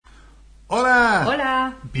Hola!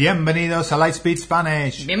 Hola! Bienvenidos a Lightspeed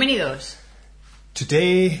Spanish. Bienvenidos.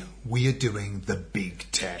 Today we are doing the big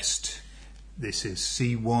test. This is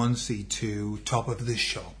C1, C2, top of the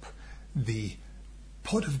shop. The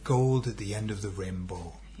pot of gold at the end of the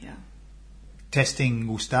rainbow. Yeah. Testing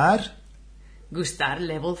gustar, Gustar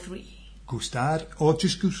level 3. gustar, or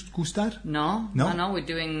just gustar? No, No? we're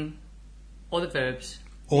doing all the verbs.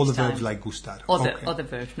 All the each time. verbs like gustar. Other Okay.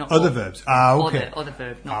 verbs, not Other all. verbs. Ah, okay. Other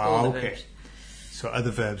verbs, not all the okay. verbs. So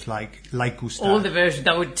other verbs like gustar. All the verbs,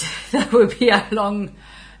 that would be a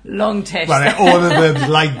long test. Vale, all the verbs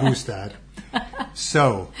like gustar.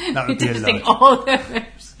 So, that would be a Testing lot. all the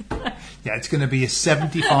verbs. Yeah, it's going to be a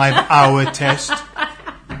 75-hour test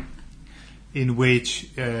in which...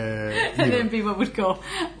 And then people would go,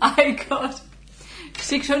 I got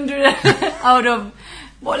 600 out of...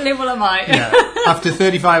 What level am I? yeah, after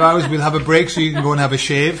 35 hours, we'll have a break so you can go and have a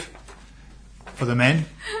shave for the men.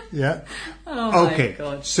 Yeah. Oh Okay, my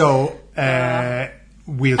God. so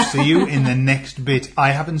we'll see you in the next bit.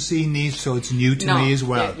 I haven't seen these, so it's new to No, me as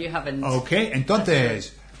well. you haven't. Okay,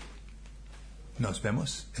 entonces nos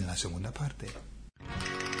vemos en la segunda parte.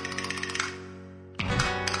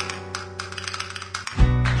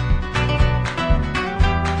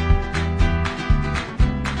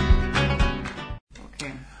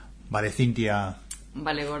 Okay. Vale, Cintia.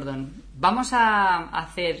 Vale, Gordon. Vamos a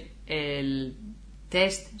hacer el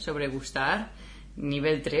test sobre gustar,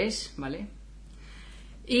 nivel 3, ¿vale?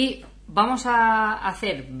 Y vamos a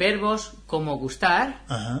hacer verbos como gustar,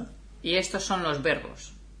 Ajá. y estos son los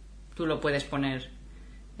verbos. Tú lo puedes poner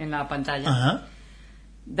en la pantalla. Ajá.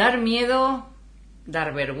 Dar miedo,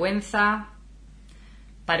 dar vergüenza,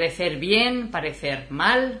 parecer bien, parecer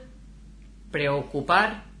mal,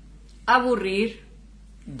 preocupar, aburrir,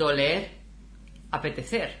 doler,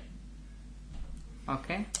 apetecer. ¿Ok?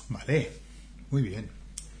 Vale, muy bien.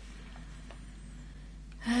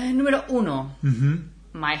 Número 1. Ujú.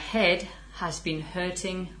 My head has been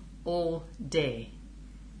hurting all day.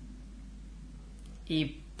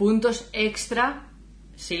 Y puntos extra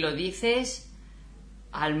si lo dices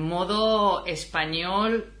al modo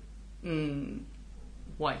español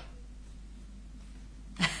guay.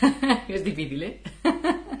 Es difícil, ¿eh?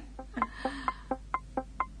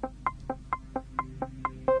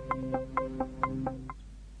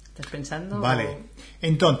 ¿Estás pensando? Vale.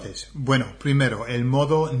 Entonces, bueno, primero, el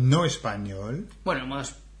modo no español Bueno,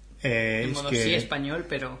 el es modo que sí español,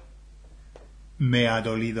 pero... me ha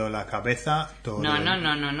dolido la cabeza todo.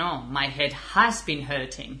 No. My head has been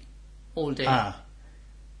hurting all day. Ah,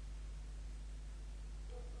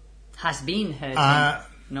 Has been hurting. Ah.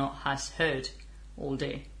 No, has hurt all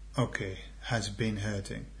day. ok. Has been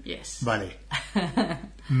hurting. Yes. Vale.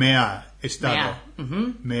 Me ha estado.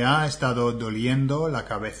 Ujú. Me ha estado doliendo la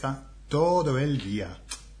cabeza todo el día.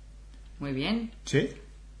 Muy bien. ¿Sí?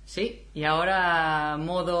 Sí. Y ahora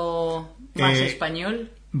modo más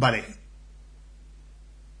español. Vale.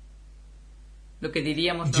 Lo que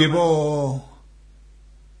diríamos...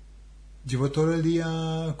 Llevo todo el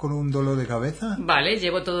día con un dolor de cabeza. Vale,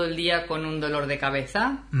 llevo todo el día con un dolor de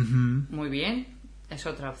cabeza. Ujú. Muy bien. Es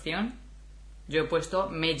otra opción. Yo he puesto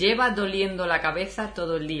me lleva doliendo la cabeza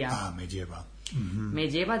todo el día. Ah, me lleva. Ujú. Me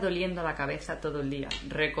lleva doliendo la cabeza todo el día.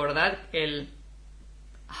 Recordad el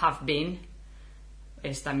have been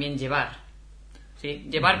es también llevar. ¿Sí?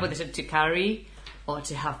 Llevar puede ser to carry o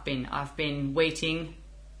to have been. I've been waiting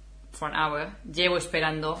for an hour. Llevo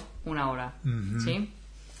esperando una hora. ¿Sí?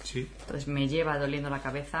 Sí. Entonces me lleva doliendo la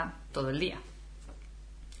cabeza todo el día.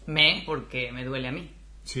 Porque me duele a mí.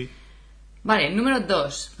 Sí. Vale, número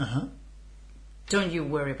 2. Ajá. Don't you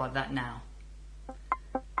worry about that now.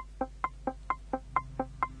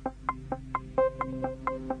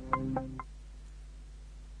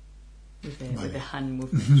 With the hand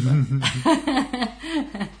movement as well.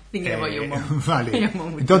 Thinking about your mom. Vale. Your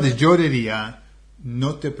mom would- Entonces yo diría,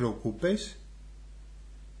 no te preocupes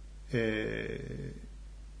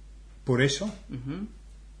por eso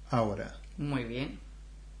ahora. Muy bien.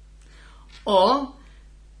 O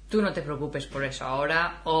tú no te preocupes por eso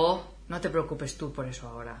ahora. O no te preocupes tú por eso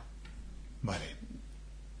ahora. Vale.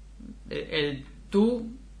 El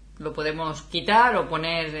tú lo podemos quitar o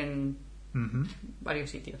poner en Ujú.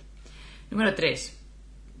 varios sitios. Número 3.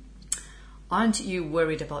 Aren't you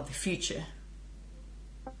worried about the future?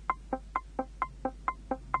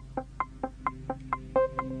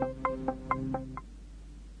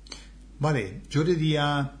 Vale, yo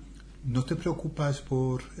diría, ¿no te preocupas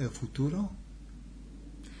por el futuro?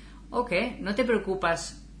 Ok, no te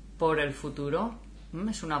preocupas por el futuro.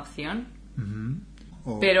 Es una opción.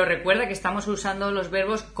 O- Pero recuerda que estamos usando los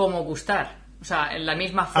verbos como gustar. O sea, en la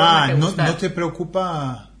misma forma que no, gustar. no te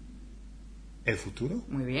preocupa ¿El futuro?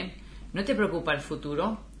 Muy bien. ¿No te preocupa el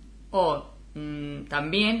futuro? O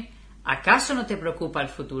también, ¿acaso no te preocupa el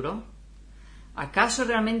futuro? ¿Acaso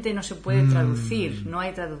realmente no se puede traducir? No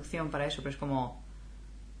hay traducción para eso, pero es como...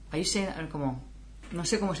 no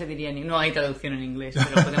sé cómo se diría, no hay traducción en inglés,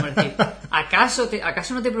 pero podemos decir,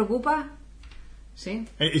 ¿acaso no te preocupa? ¿Sí?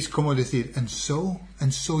 Es como decir, and so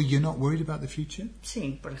you're not worried about the future?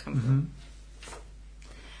 Sí, por ejemplo.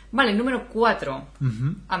 Vale, número 4.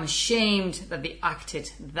 I'm ashamed that they acted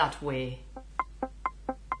that way.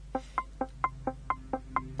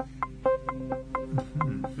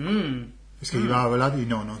 Es que iba a hablar y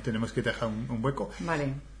no, tenemos que dejar un hueco.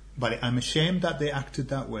 Vale. Vale, I'm ashamed that they acted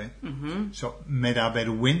that way. So, me da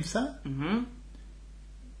vergüenza.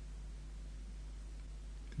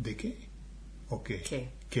 ¿De qué? ¿O qué?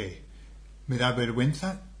 ¿Qué? Me da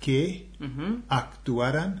vergüenza que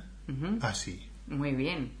actuaran así. Muy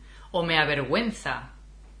bien. O me avergüenza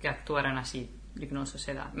que actuaran así. Dignoso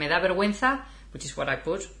será. Me da vergüenza, which is what I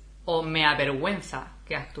put, o me avergüenza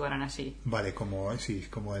que actuaran así. Vale, como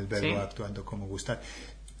el verbo actuando, como gustar.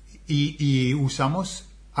 Y usamos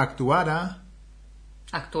actuaran,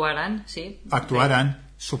 sí. Actuaran,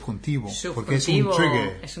 subjuntivo. Porque es un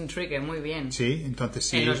trigger. Es un trigger, muy bien. Sí, entonces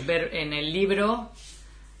sí. En el libro,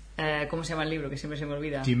 ¿cómo se llama el libro? Que siempre se me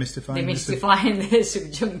olvida. Demystifying the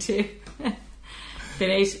Subjunctive.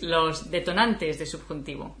 Tenéis los detonantes de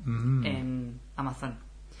subjuntivo en Amazon.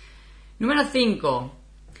 Número 5.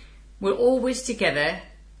 We're always together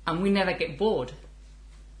and we never get bored.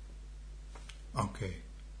 Ok.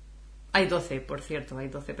 Hay 12, por cierto, hay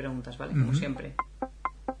 12 preguntas, ¿vale? Como siempre.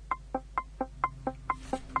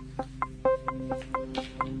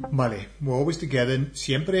 Vale, we're always together.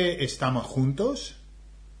 Siempre estamos juntos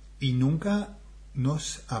y nunca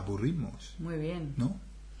nos aburrimos. Muy bien. ¿No?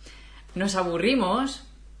 Nos aburrimos.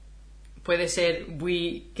 Puede ser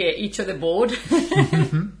we get each other bored.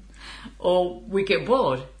 O we get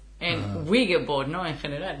bored. And we get bored, ¿no? En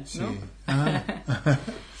general, ¿no?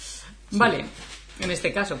 Sí. Vale. En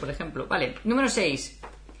este caso, por ejemplo. Vale. Número 6.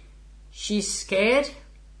 She's scared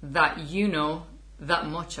that you know that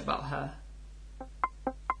much about her.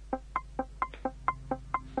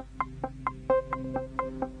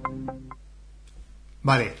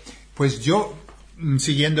 Vale. Pues yo,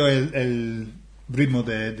 siguiendo el ritmo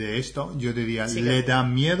de esto, yo diría, le da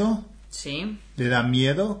miedo. Sí. Le da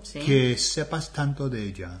miedo que sepas tanto de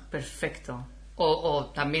ella. Perfecto.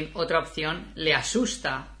 O también otra opción, le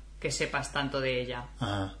asusta que sepas tanto de ella.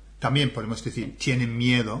 También podemos decir, tiene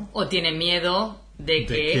miedo. O tiene miedo de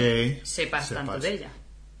que sepas tanto de ella.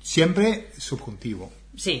 Siempre subjuntivo.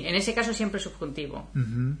 Sí, en ese caso siempre subjuntivo.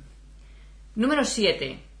 Número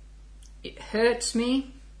 7. It hurts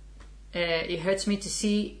me to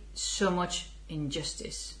see so much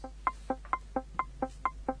injustice.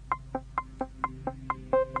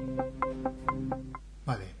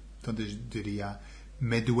 Vale, entonces diría,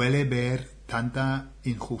 me duele ver tanta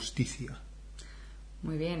injusticia.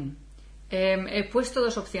 Muy bien. He puesto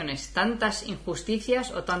dos opciones, tantas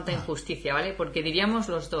injusticias o tanta injusticia, ¿vale? Porque diríamos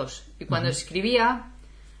los dos. Y cuando escribía,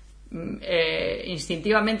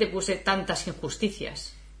 instintivamente puse tantas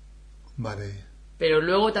injusticias. Vale. Pero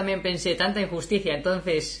luego también pensé tanta injusticia,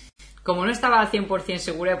 entonces, como no estaba al 100%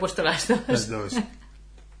 segura, he puesto las dos. Las dos.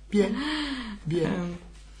 Bien.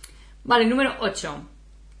 Vale, número 8.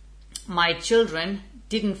 My children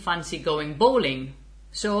didn't fancy going bowling,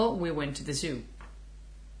 so we went to the zoo.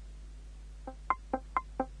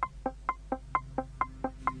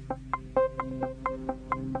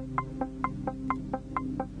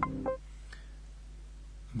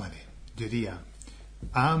 Vale, diría,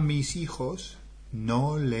 a mis hijos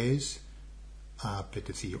no les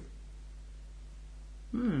apeteció.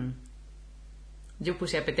 Yo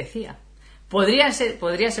puse apetecía. Podría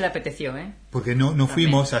ser apeteció, ¿eh? Porque no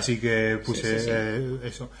fuimos, así que puse Sí.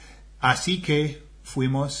 eso. Así que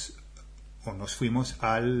nos fuimos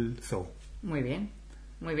al zoo. Muy bien,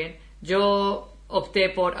 muy bien. Yo opté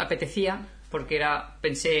por apetecía porque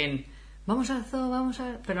pensé en vamos al zoo,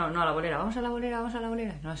 pero no a la bolera, vamos a la bolera.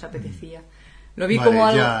 No, es apetecía. Lo vi como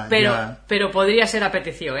algo, pero podría ser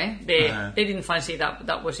apeteció, ¿eh? They didn't fancy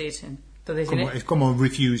that was it. Entonces, Es como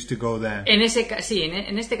refuse to go there. En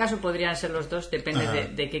este caso podrían ser los dos,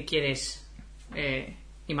 depende de qué quieres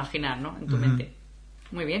imaginar, ¿no? En tu mente.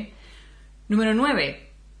 Muy bien. Número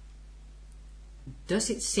 9.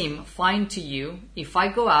 Does it seem fine to you if I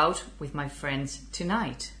go out with my friends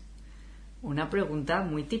tonight? Una pregunta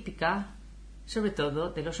muy típica, sobre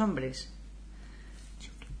todo de los hombres.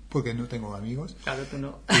 Porque no tengo amigos. Claro, tú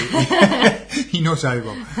no. Y no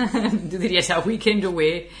salgo. Tú dirías a weekend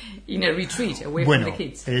away in a retreat, away from the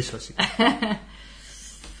kids. Eso sí.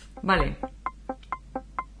 Vale.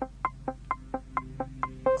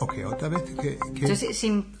 ¿Qué otra vez? ¿Qué? Does it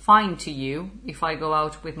seem fine to you if I go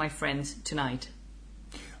out with my friends tonight?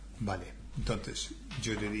 Vale, entonces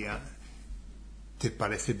yo diría, ¿te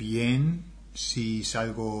parece bien si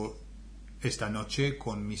salgo esta noche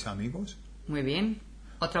con mis amigos? Muy bien.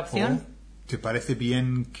 ¿Otra opción? ¿O te parece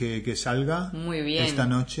bien que salga Muy bien. esta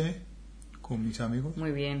noche con mis amigos?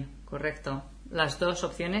 Muy bien, correcto. Las dos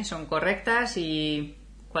opciones son correctas y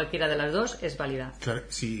cualquiera de las dos es válida. Claro,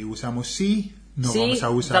 si usamos sí, no Sí, vamos a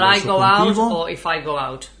usar that el I go out subjuntivo. o if I go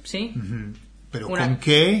out, ¿sí? Pero Una- con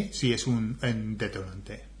qué si es un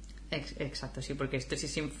detonante. Exacto, sí, porque esto sí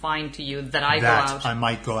seem fine to you that I go That out. I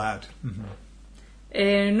might go out.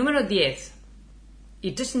 Número 10.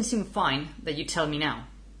 It doesn't seem fine that you tell me now.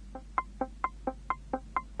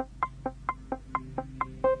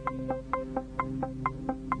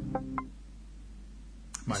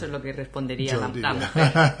 Vale. Eso es lo que respondería Yo la diría.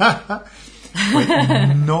 mujer.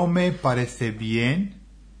 Pues, no me parece bien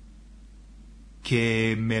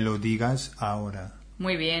que me lo digas ahora.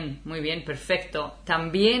 Muy bien, perfecto.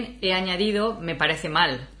 También he añadido me parece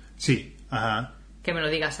mal Sí, ajá. que me lo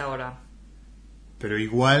digas ahora. Pero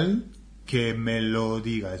igual que me lo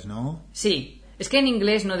digas, ¿no? Sí, es que en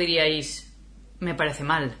inglés no diríais me parece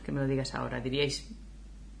mal que me lo digas ahora, diríais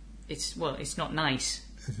it's not nice.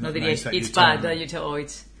 It's No not diríais nice that it's you tell bad me. that you tell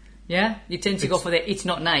it's yeah, you tend to go for the it's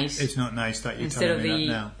not nice It's not nice that you instead tell of me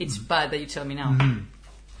the that now. it's bad that you tell me now.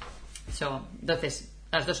 So, entonces,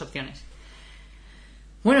 las dos opciones.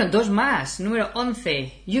 Bueno, dos más. Número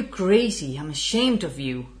 11. You crazy. I'm ashamed of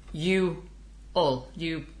you. You all.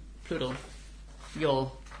 You plural.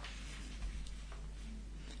 Y'all.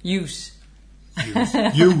 Use.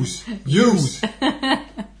 Use.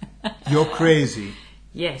 You're crazy.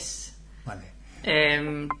 Yes.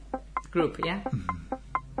 Vale. Group, yeah?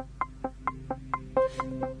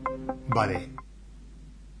 Vale.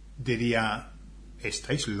 Diría,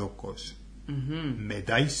 estáis locos. Me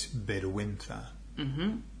dais vergüenza.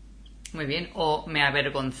 Muy bien. O me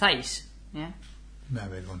avergonzáis. Yeah? Me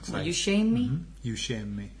avergonzáis. You shame me? You shame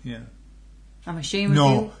me, yeah. I'm ashamed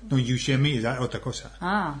of you. No, you shame me es otra cosa.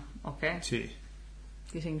 Ah, ok. Sí.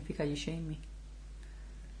 ¿Qué significa you shame me?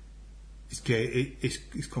 Es que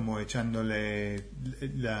es como echándole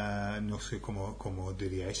no sé cómo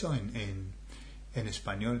diría eso en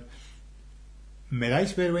español. Me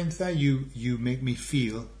dais vergüenza, you make me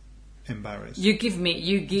feel embarrassed. You give,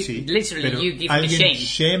 Sí, literally, pero you give me alguien shame.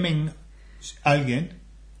 shaming alguien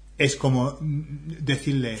es como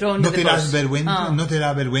decirle, Throw no under te the das bus. vergüenza, Ah. no te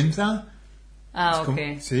da vergüenza. Ah, Es como-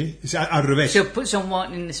 okay. sí, es al revés. So put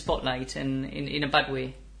someone in the spotlight and in a bad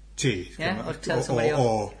way. Sí, es Yeah, como- or tell somebody else.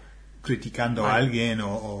 o criticando a Vale. alguien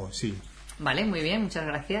o sí. Vale, muy bien, muchas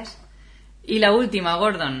gracias. Y la última,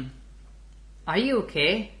 Gordon. Are you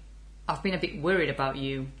okay? I've been a bit worried about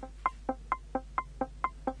you.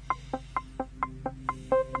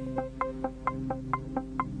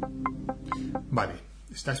 Vale,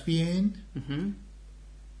 ¿estás bien?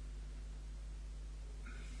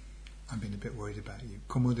 I've been a bit worried about you.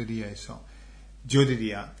 ¿Cómo diría eso? Yo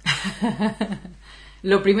diría,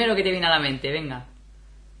 Lo primero que te viene a la mente, venga.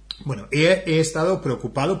 bueno, he estado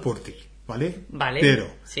preocupado por ti, ¿vale? Vale, Pero,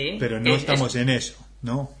 sí. pero no Es- estamos en eso,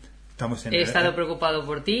 ¿no? Estamos en He estado preocupado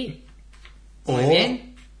por ti. Muy o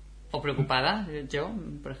bien. O preocupada, yo,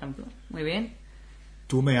 por ejemplo. Muy bien.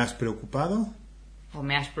 tú me has preocupado. O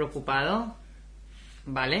me has preocupado.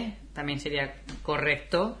 Vale, también sería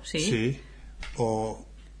correcto, sí. Sí. O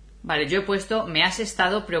Vale, yo he puesto me has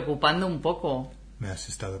estado preocupando un poco. me has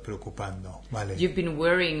estado preocupando, vale. You've been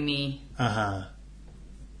worrying me Ajá,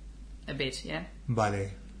 a bit, yeah?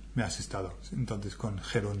 vale. Me has estado, entonces con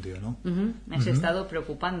gerundio, ¿no? Me has estado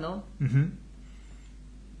preocupando. Ujú.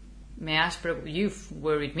 You've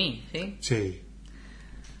worried me, ¿sí? Sí,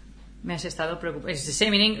 Me has estado preocupando. Es the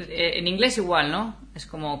same en inglés igual, ¿no? Es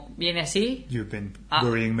como viene así, you've been Ah,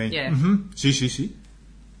 worrying me. yeah. Ujú. Sí, sí, sí.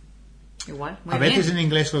 igual. Muy A bien. veces en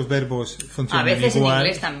inglés los verbos A funcionan veces igual. en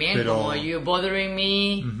inglés también, pero como you bothering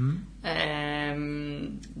me,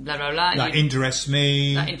 bla bla bla. that you- interests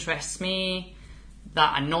me. that interests me,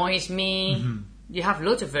 that annoys me. You have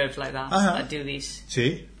loads of verbs like that Ajá. that do this.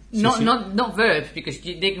 Sí. sí, Not sí. not verbs because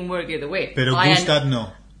they can work the other way. Pero gustar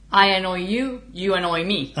no. I annoy you, you annoy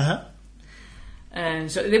me. Ajá.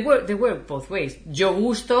 So they work both ways. Yo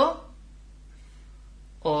gusto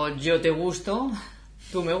o yo te gusto,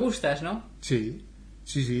 tú me gustas, ¿no? Sí,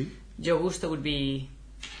 sí, sí. Yo gusto would be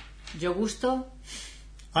yo gusto,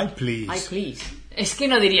 I please. I please. Es que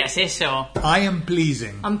no dirías eso. I am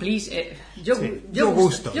pleasing. I'm pleased. Yo, Sí. yo Yo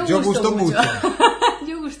gusto mucho.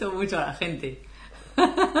 Yo gusto mucho a la gente.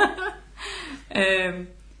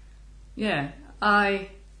 Yeah,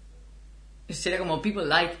 Sería como people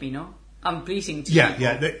like me, ¿no? I'm pleasing to Yeah, people.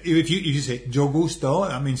 yeah. If you say yo gusto,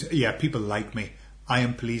 that means yeah, people like me. I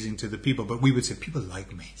am pleasing to the people, but we would say people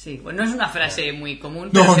like me. Sí, pues no es una frase muy común,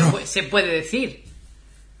 No, pero no. se puede decir.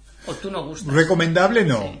 O tú no gustas. Recomendable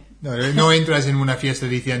no. Sí. No entras en una fiesta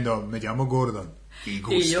diciendo me llamo Gordon y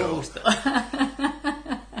gusto. Y yo gusto.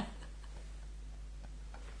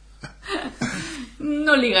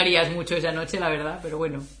 No ligarías mucho esa noche, la verdad, pero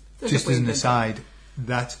bueno. esto se Just puede as an intentar. aside,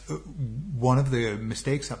 that one of the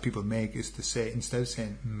mistakes that people make is to say, instead of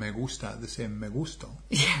saying me gusta, they say me gusto.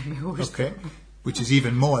 Yeah, me gusta. Okay, which is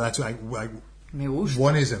even more. That's like Me gusta.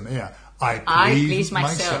 oneism. Yeah, I I please please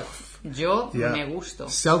myself. Yo Yeah. me gusto.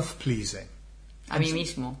 Self-pleasing. A mí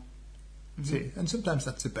mismo. See, and sometimes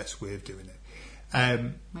that's the best way of doing it.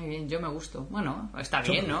 Muy bien, yo me gusto. Bueno, está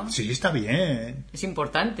bien, ¿no? Sí, está bien. Es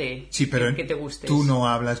importante Sí, pero que te gustes. tú no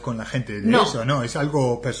hablas con la gente de No. eso, ¿no? Es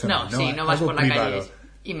algo personal, No, sí, no vas Algo por la privado. calle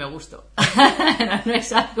y me gusto. No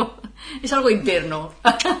es algo interno.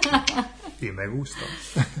 Y me gusta.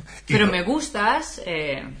 Pero me gustas,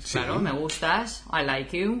 Sí. claro, me gustas, I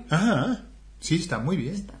like you, Ajá. Sí, está muy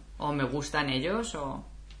bien. o me gustan ellos, o...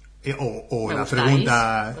 O ¿Me la gustáis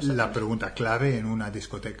pregunta, vosotros? la pregunta clave en una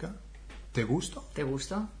discoteca. ¿Te gusto? ¿Te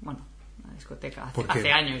gusto? Bueno, una discoteca. ¿Por qué?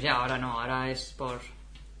 Hace años ya, ahora no, ahora es por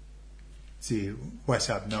Sí,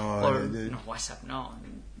 WhatsApp, no. no WhatsApp, no,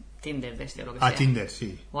 Tinder, de este o lo que Ah, sea. Tinder,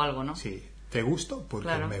 sí. O algo, ¿no? Sí. ¿Te gusto? Porque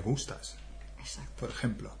Claro. me gustas, Exacto. por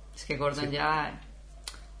ejemplo. Es que Gordon ya...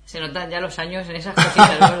 Se notan ya los años en esas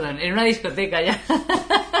cositas, Gordon. En una discoteca ya.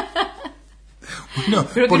 Bueno,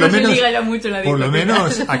 Creo que no se liga ya mucho en la por lo discoteca.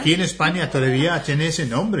 menos aquí en España todavía tiene ese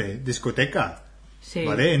nombre, discoteca. Sí.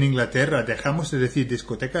 ¿Vale? En Inglaterra dejamos de decir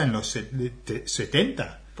discoteca en los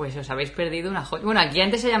 70. Pues os habéis perdido una joya. Bueno, aquí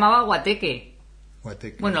antes se llamaba guateque.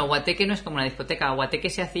 Guateque. Bueno, guateque no es como una discoteca. Guateque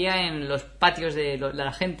se hacía en los patios de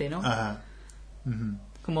la gente, ¿no? Ajá.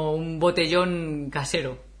 Como un botellón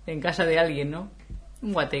casero en casa de alguien, ¿no?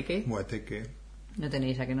 Un guateque. Guateque. No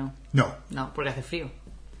tenéis, ¿a que no? No, No, porque hace frío.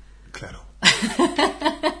 claro.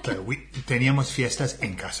 Claro, teníamos fiestas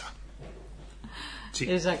en casa. Sí.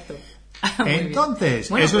 Exacto. Muy bien. Entonces,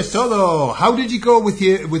 Bueno, eso pues, es todo. How did you go with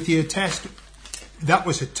your test? That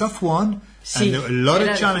was a tough one, Sí, and there were a lot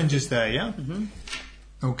era of challenges there, yeah?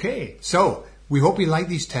 Okay, so we hope you like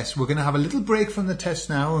these tests. We're going to have a little break from the tests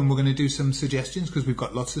now, and we're going to do some suggestions because we've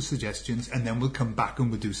got lots of suggestions, and then we'll come back and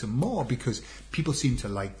we'll do some more because people seem to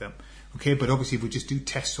like them. Okay, but obviously if we just do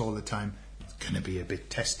tests all the time, it's going to be a bit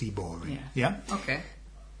testy boring. Yeah? Okay.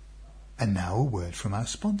 And now a word from our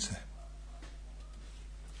sponsor,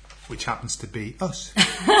 which happens to be us.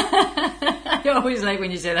 I always like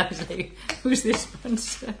when you say that. I was like, who's this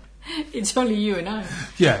sponsor? It's only you and I.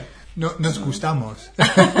 Yeah, no, nos gustamos.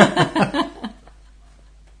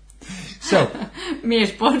 So, Mi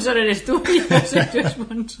sponsor eres tú y yo soy tu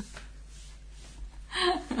sponsor.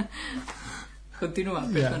 Continúa,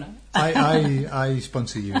 yeah, persona. I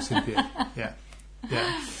sponsor you, Cynthia. Yeah,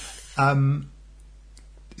 yeah.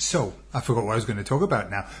 So, I forgot what I was going to talk about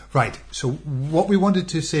now. Right, so what we wanted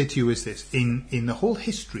to say to you is this. In the whole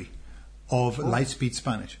history of Lightspeed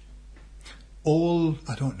Spanish, all,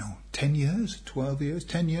 I don't know, 10 years, 12 years,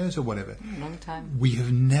 10 years or whatever, Long time. we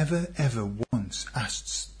have never ever once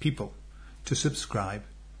asked people to subscribe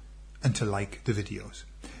and to like the videos.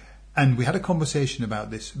 And we had a conversation about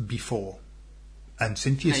this before. And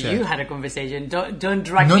Cynthia No, said... you had a conversation. Don't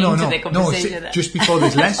drag No, me no, into no. the conversation. No, just before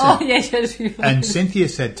this lesson. Oh, yes, before. And Cynthia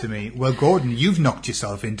said to me, well, Gordon, you've knocked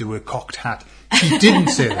yourself into a cocked hat. She didn't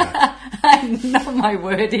say that. I know my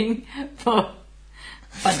wording, but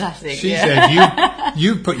fantastic. She yeah. said,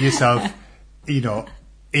 you've put yourself,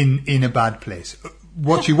 in a bad place.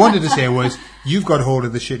 What she wanted to say was, you've got hold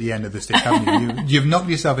of the shitty end of the stick, haven't you? You've knocked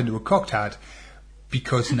yourself into a cocked hat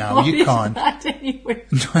because now What you is can't... that anyway?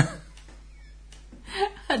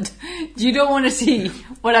 You don't want to see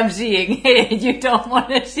what I'm seeing. You don't want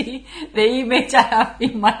to see the image I have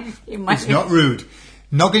in my It's not rude.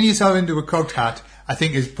 Knocking yourself into a cocked hat, I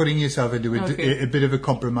think, is putting yourself into Okay. a bit of a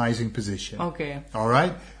compromising position. Okay. All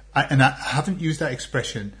right? And I haven't used that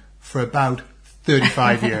expression for about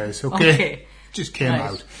 35 years, okay? Okay. Just came Nice.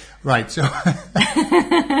 out. Right, so...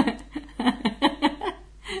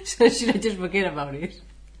 So should I just forget about it?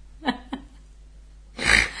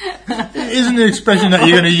 It isn't an expression that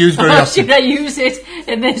you're going to use very Or often. should I use it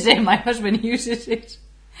and then say my husband uses it?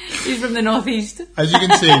 He's from the northeast. As you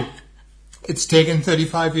can see, it's taken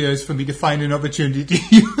 35 years for me to find an opportunity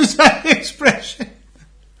to use that expression.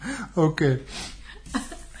 Okay.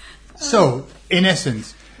 So, in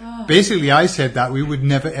essence, basically I said that we would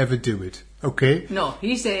never ever do it, okay? No,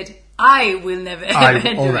 he said I will never ever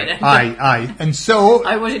do all right. it. I. And so,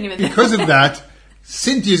 I wasn't even there. because of that,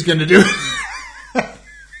 Cynthia's going to do it.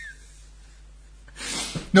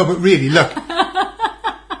 No, but really, look.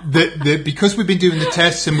 Because we've been doing the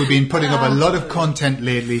tests and we've been putting up a lot of content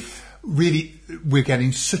lately, really, we're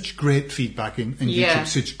getting such great feedback in YouTube,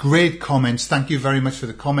 such great comments. Thank you very much for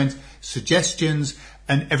the comments, suggestions,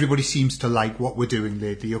 and everybody seems to like what we're doing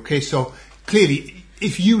lately, okay? So, clearly,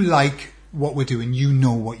 if you like what we're doing, you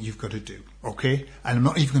know what you've got to do, okay? And I'm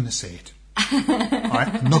not even going to say it. All right?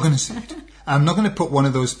 I'm not going to say it. I'm not going to put one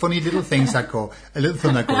of those funny little things that go, a little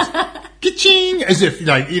thing that goes, ka-ching, as if,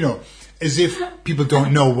 as if people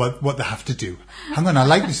don't know what they have to do. Hang on, I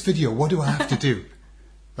like this video. What do I have to do?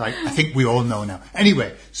 I think we all know now.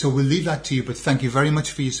 Anyway, so we'll leave that to you, but thank you very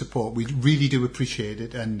much for your support. We really do appreciate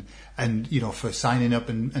it, and for signing up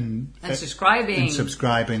and subscribing. And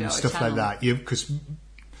subscribing and stuff like that. Because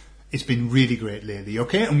it's been really great lately,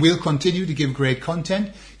 okay? And we'll continue to give great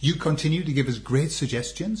content. You continue to give us great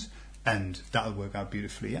suggestions, and that'll work out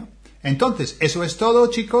beautifully, yeah? Entonces, eso es todo,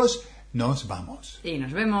 chicos. Nos vamos. Y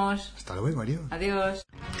nos vemos. Hasta luego, adiós. Adiós.